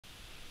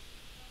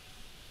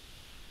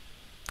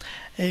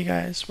Hey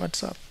guys,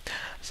 what's up?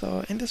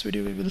 So in this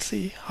video we will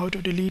see how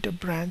to delete a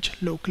branch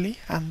locally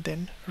and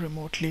then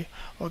remotely.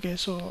 Okay,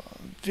 so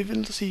we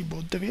will see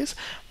both the ways,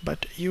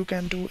 but you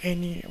can do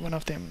any one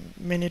of them.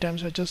 Many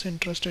times you're just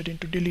interested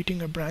into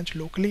deleting a branch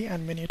locally,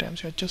 and many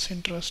times you're just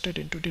interested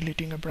into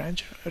deleting a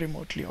branch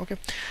remotely. Okay,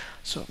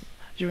 so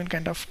you can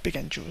kind of pick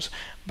and choose,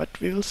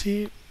 but we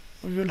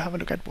will have a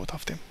look at both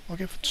of them.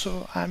 Okay,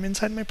 so I'm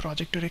inside my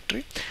project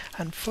directory,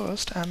 and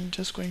first I'm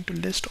just going to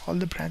list all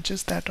the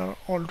branches that are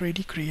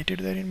already created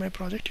there in my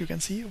project. You can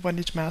see one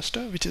is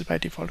master, which is by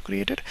default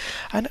created,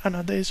 and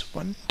another is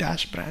one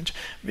dash branch,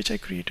 which I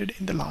created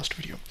in the last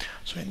video.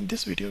 So in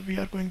this video we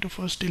are going to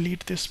first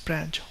delete this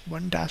branch,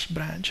 one dash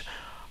branch,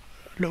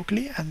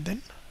 locally, and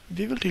then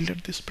we will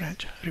delete this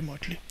branch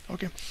remotely.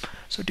 Okay,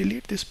 so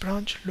delete this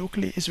branch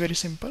locally is very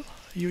simple.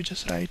 You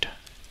just write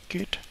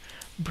git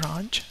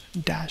branch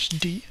dash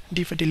d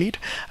for delete,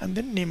 and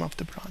then name of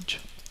the branch.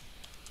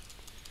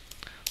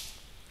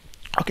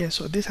 Okay,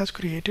 so this has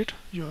created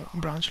your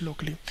branch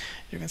locally.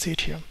 You can see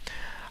it here,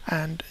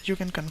 and you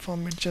can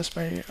confirm it just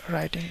by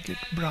writing git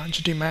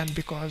branch demand,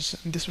 because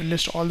this will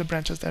list all the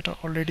branches that are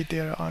already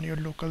there on your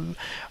local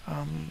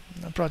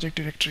project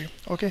directory.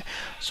 Okay,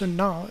 so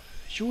now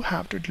you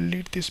have to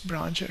delete this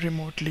branch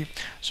remotely.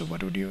 So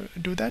what would you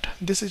do that?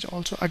 This is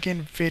also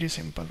again very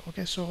simple.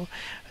 Okay, so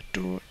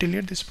to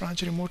delete this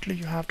branch remotely,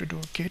 you have to do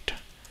git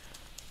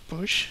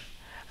push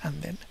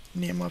and then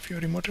name of your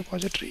remote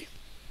repository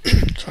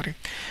sorry,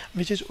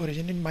 which is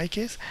origin in my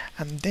case,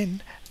 and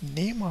then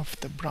name of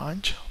the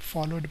branch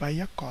followed by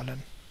a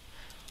colon.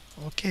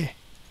 Okay,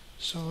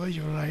 so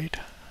you write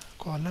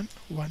colon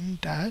one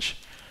dash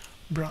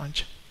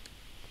branch,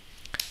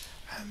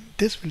 and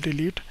this will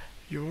delete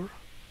your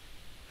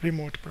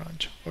remote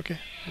branch. Okay,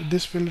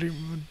 this will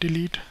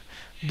delete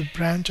the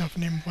branch of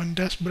name one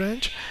dash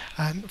branch,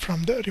 and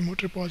from the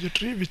remote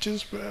repository which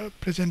is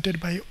presented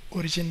by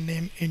origin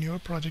name in your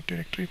project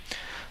directory.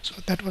 So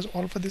that was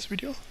all for this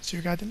video. See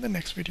you guys in the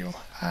next video,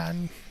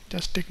 and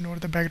just ignore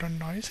the background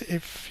noise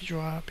if you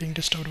are being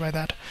disturbed by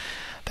that.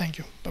 Thank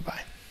you. Bye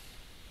bye.